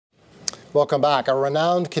Welcome back. A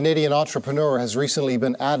renowned Canadian entrepreneur has recently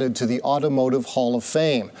been added to the Automotive Hall of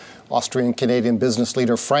Fame. Austrian-Canadian business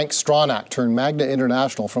leader Frank Stronach turned Magna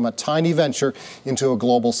International from a tiny venture into a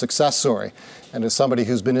global success story. And as somebody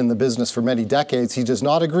who's been in the business for many decades, he does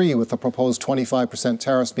not agree with the proposed 25%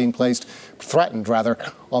 tariffs being threatened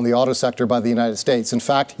on the auto sector by the United States. In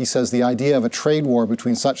fact, he says the idea of a trade war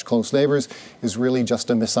between such close neighbors is really just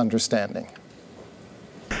a misunderstanding.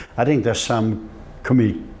 I think there's some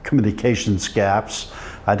communications gaps.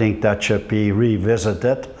 I think that should be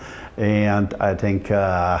revisited. And I think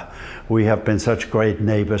we have been such great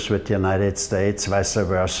neighbors with the United States, vice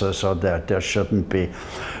versa, so that there shouldn't be.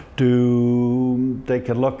 They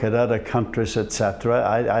could look at other countries,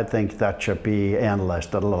 etc. I think that should be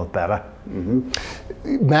analyzed a little better.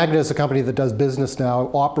 Magna is a company that does business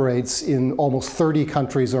now, operates in almost 30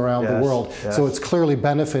 countries around the world. So it's clearly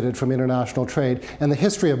benefited from international trade. And the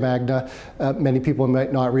history of Magna, many people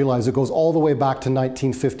might not realize, it goes all the way back to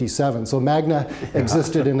 1957. So Magna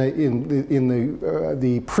existed in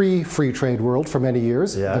the pre-free trade world for many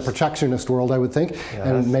years, the protectionist world, I would think,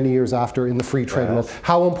 and many years after in the free trade world.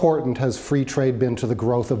 How important has free trade been to the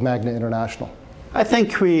growth of Magna International? I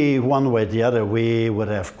think one way or the other, we would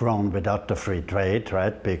have grown without the free trade,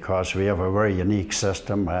 right? Because we have a very unique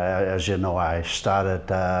system. As you know, I started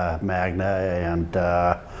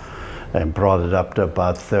Magna and brought it up to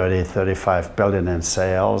about 35 billion in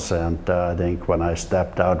sales. And I think when I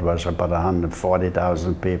stepped out, it was about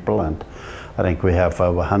 140,000 people. And I think we have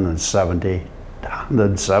over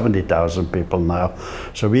 170,000 people now.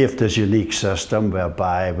 So we have this unique system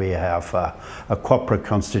whereby we have a corporate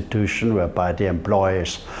constitution whereby the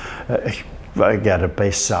employees get a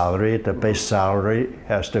base salary. The base salary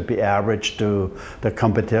has to be average to the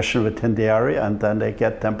competition within the area, and then they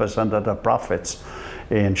get 10% of the profits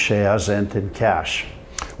in shares and in cash.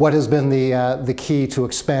 What has been the key to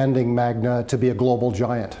expanding Magna to be a global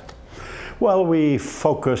giant? Well, we've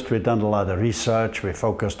done a lot of research, we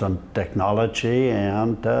focused on technology,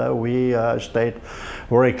 and we stayed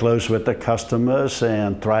very close with the customers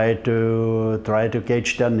and tried to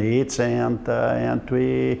gauge their needs, and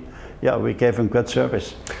we gave them good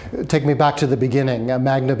service. Take me back to the beginning.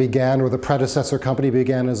 Magna began, or the predecessor company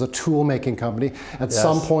began, as a tool-making company. At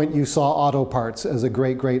some point, you saw auto parts as a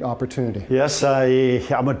great opportunity. Yes,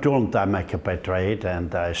 I'm a tool and die maker by trade,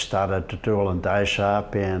 and I started the tool and die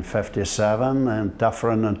shop in '57 in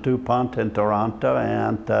Dufferin and DuPont in Toronto,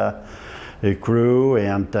 and it grew,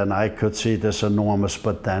 and then I could see this enormous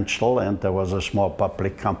potential, and there was a small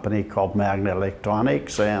public company called Magna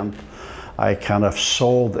Electronics, and I kind of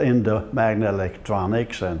sold into Magna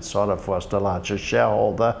Electronics and sort of was the largest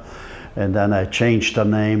shareholder. And then I changed the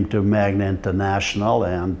name to Magna International,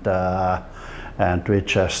 and we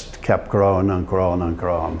just kept growing and growing and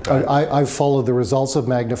growing. I've followed the results of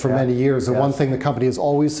Magna for many years, and one thing the company has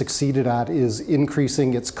always succeeded at is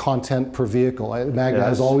increasing its content per vehicle. Magna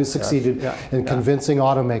has always succeeded in convincing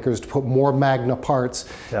automakers to put more Magna parts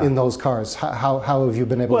in those cars. How have you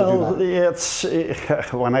been able to do that?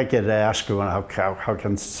 Well, when I get asked, how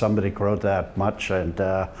can somebody grow that much? And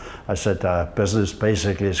I said, business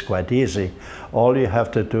basically is quite easy. All you have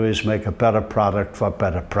to do is make a better product for a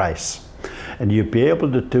better price. And you'll be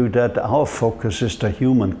able to do that. Our focus is the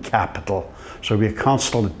human capital. So we're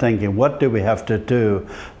constantly thinking, what do we have to do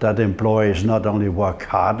that employees not only work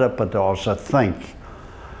harder, but also think?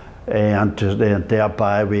 And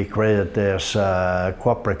thereby we created this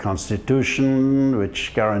corporate constitution,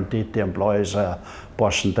 which guaranteed the employees a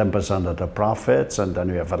portion 10% of the profits. And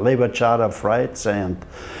then we have a labor charter of rights. And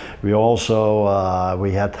we also,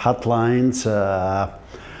 we had hotlines.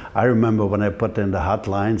 I remember when I put in the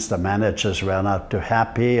hotlines, the managers were not too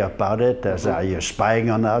happy about it. They said, are you spying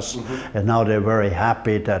on us? And now they're very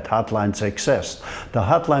happy that hotlines exist. The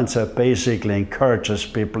hotlines are basically encourages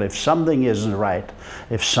people, if something isn't right,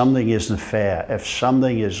 if something isn't fair, if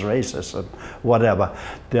something is racist, or whatever,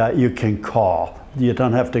 you can call. You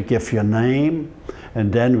don't have to give your name,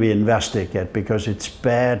 and then we investigate, because it's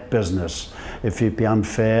bad business if you be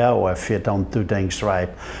unfair or if you don't do things right.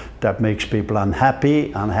 That makes people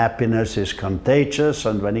unhappy. Unhappiness is contagious,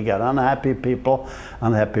 and when you get unhappy people,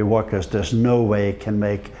 unhappy workers, there's no way you can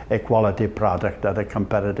make a quality product at a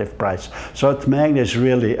competitive price. So Magna is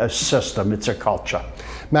really a system, it's a culture.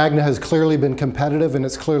 Magna has clearly been competitive, and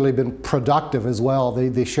it's clearly been productive as well.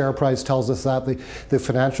 The share price tells us that, the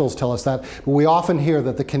financials tell us that. But we often hear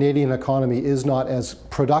that the Canadian economy is not as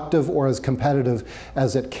productive or as competitive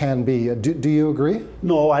as it can be. Do you agree?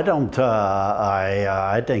 No, I don't.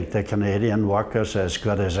 I think think the Canadian workers are as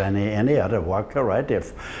good as any other worker, right?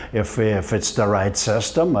 If it's the right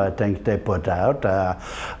system, I think they put out.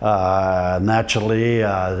 Naturally,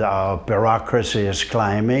 our bureaucracy is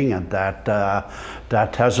climbing, and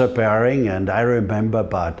that has a bearing. And I remember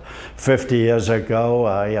about 50 years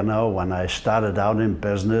ago, you know, when I started out in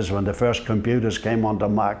business, when the first computers came on the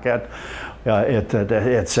market,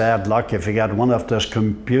 it's sad luck. If you got one of those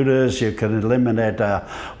computers, you can eliminate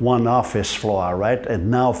one office floor, right? And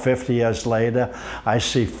now, 50 years later, I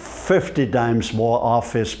see 50 times more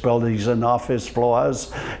office buildings and office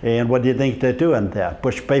floors. And what do you think they're doing there?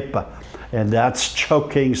 Push paper. And that's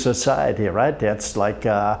choking society, right? That's like,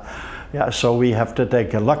 yeah, so we have to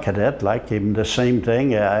take a look at it. Like even the same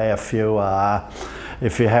thing, if you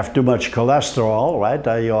have too much cholesterol, right,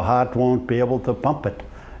 your heart won't be able to pump it.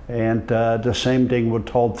 And the same thing would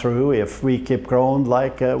hold true if we keep growing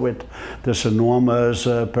like with this enormous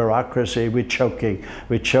bureaucracy. We're choking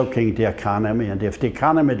the economy, and if the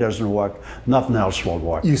economy doesn't work, nothing else will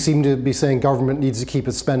work. You seem to be saying government needs to keep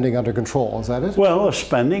its spending under control. Is that it? Well,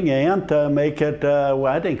 spending and make it. Well,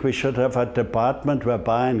 I think we should have a department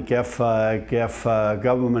whereby and give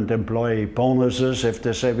government employee bonuses if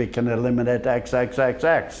they say we can eliminate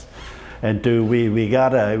XXXX. And we're way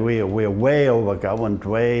overgoverned,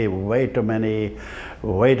 way too many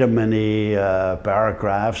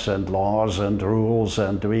paragraphs and laws and rules,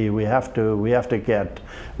 and we have to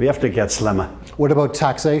get slimmer. What about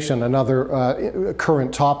taxation? Another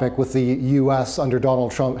current topic with the U.S. under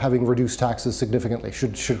Donald Trump having reduced taxes significantly.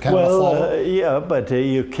 Should Canada follow? Yeah, but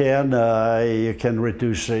you can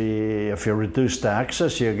reduce if you reduce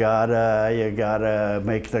taxes, you gotta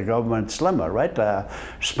make the government slimmer, right?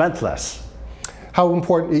 Spend less. How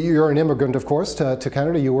important, you're an immigrant, of course, to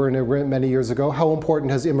Canada. You were an immigrant many years ago. How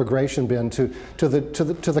important has immigration been to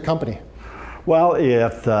the company? Well,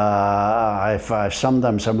 I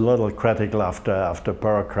sometimes I'm a little critical of the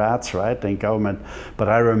bureaucrats, right, in government. But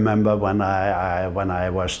I remember when I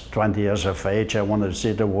was 20 years of age, I wanted to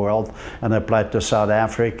see the world, and I applied to South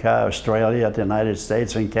Africa, Australia, the United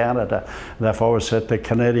States, and Canada. And I've always said the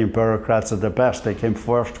Canadian bureaucrats are the best. They came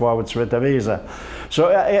forwards with the visa. So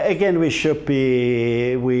again, we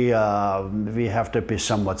have to be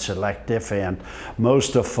somewhat selective, and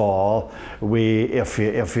most of all, if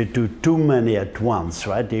you do too many at once,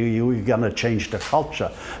 right? You're going to change the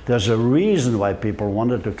culture. There's a reason why people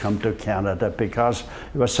wanted to come to Canada, because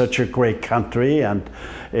it was such a great country,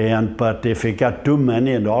 but if you got too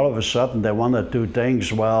many and all of a sudden they want to do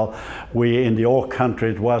things, well, in the old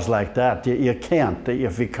country it was like that. You can't.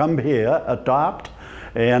 If you come here, adopt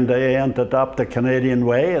and adopt the Canadian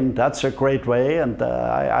way, and that's a great way, and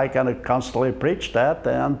I kind of constantly preach that,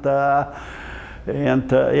 and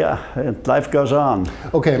life goes on.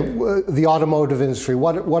 Okay, the automotive industry.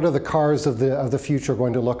 What are the cars of the future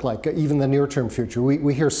going to look like? Even the near-term future.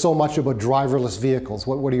 We hear so much about driverless vehicles.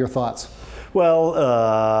 What are your thoughts? Well,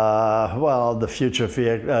 the future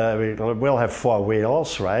vehicle will have 4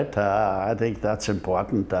 wheels, right? I think that's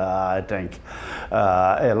important. I think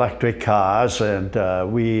electric cars, and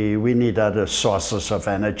we need other sources of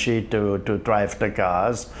energy to drive the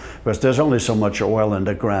cars, because there's only so much oil in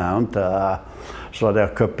the ground. So there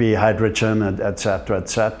could be hydrogen, and et cetera, et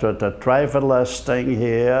cetera. The driverless thing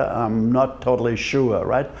here, I'm not totally sure,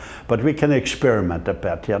 right? But we can experiment a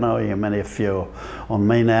bit, you know. If you on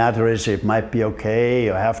main arteries, it might be okay.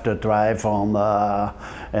 You have to drive on,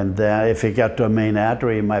 and then if you get to a main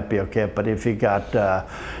artery, it might be okay. But if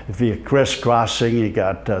you're crisscrossing, you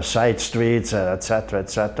got side streets, et cetera, et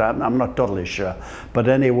cetera. I'm not totally sure. But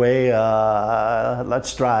anyway,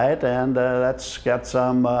 let's try it, and let's get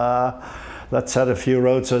some. Let's set a few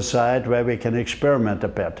roads aside where we can experiment a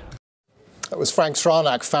bit. That was Frank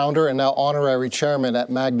Stronach, founder and now honorary chairman at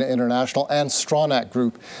Magna International and Stronach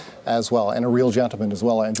Group as well, and a real gentleman as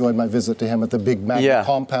well. I enjoyed my visit to him at the big Magna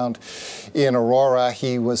compound in Aurora.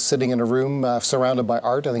 He was sitting in a room surrounded by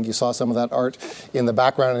art. I think you saw some of that art in the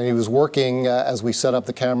background, and he was working as we set up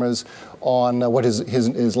the cameras on what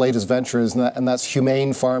his latest venture is, and that's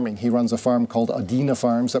humane farming. He runs a farm called Adina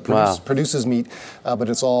Farms that produces meat, but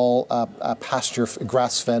it's all pasture,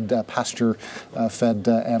 grass-fed, pasture-fed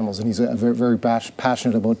animals, and he's very, very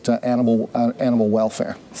passionate about animal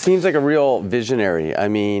welfare. Seems like a real visionary. I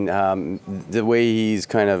mean, the way he's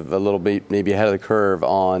kind of a little bit maybe ahead of the curve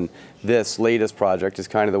on this latest project is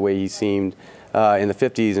kind of the way he seemed in the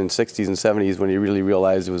 50s and 60s and 70s, when he really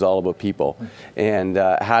realized it was all about people and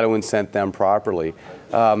how to incent them properly.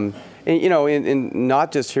 And you know, in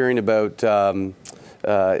not just hearing about the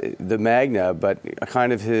Magna, but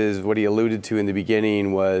kind of what he alluded to in the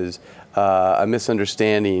beginning was a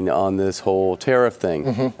misunderstanding on this whole tariff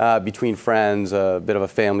thing between friends, a bit of a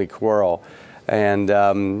family quarrel. And,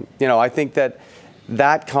 you know, I think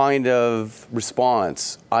that kind of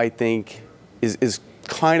response, I think, is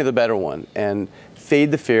kind of the better one. And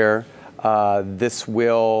fade the fear. This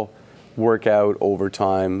will work out over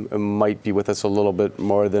time. It might be with us a little bit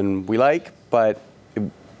more than we like, but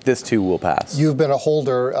this too will pass. You've been a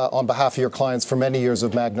holder on behalf of your clients for many years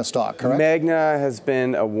of Magna stock, correct? Magna has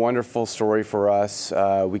been a wonderful story for us.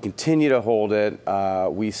 We continue to hold it.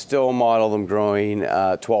 We still model them growing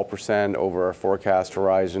 12% over our forecast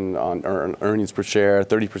horizon on earnings per share,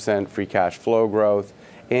 30% free cash flow growth,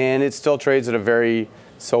 and it still trades at a very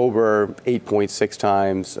sober 8.6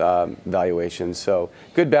 times valuation. So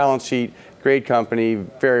good balance sheet, great company,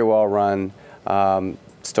 very well run.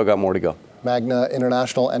 Still got more to go. Magna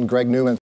International and Greg Newman.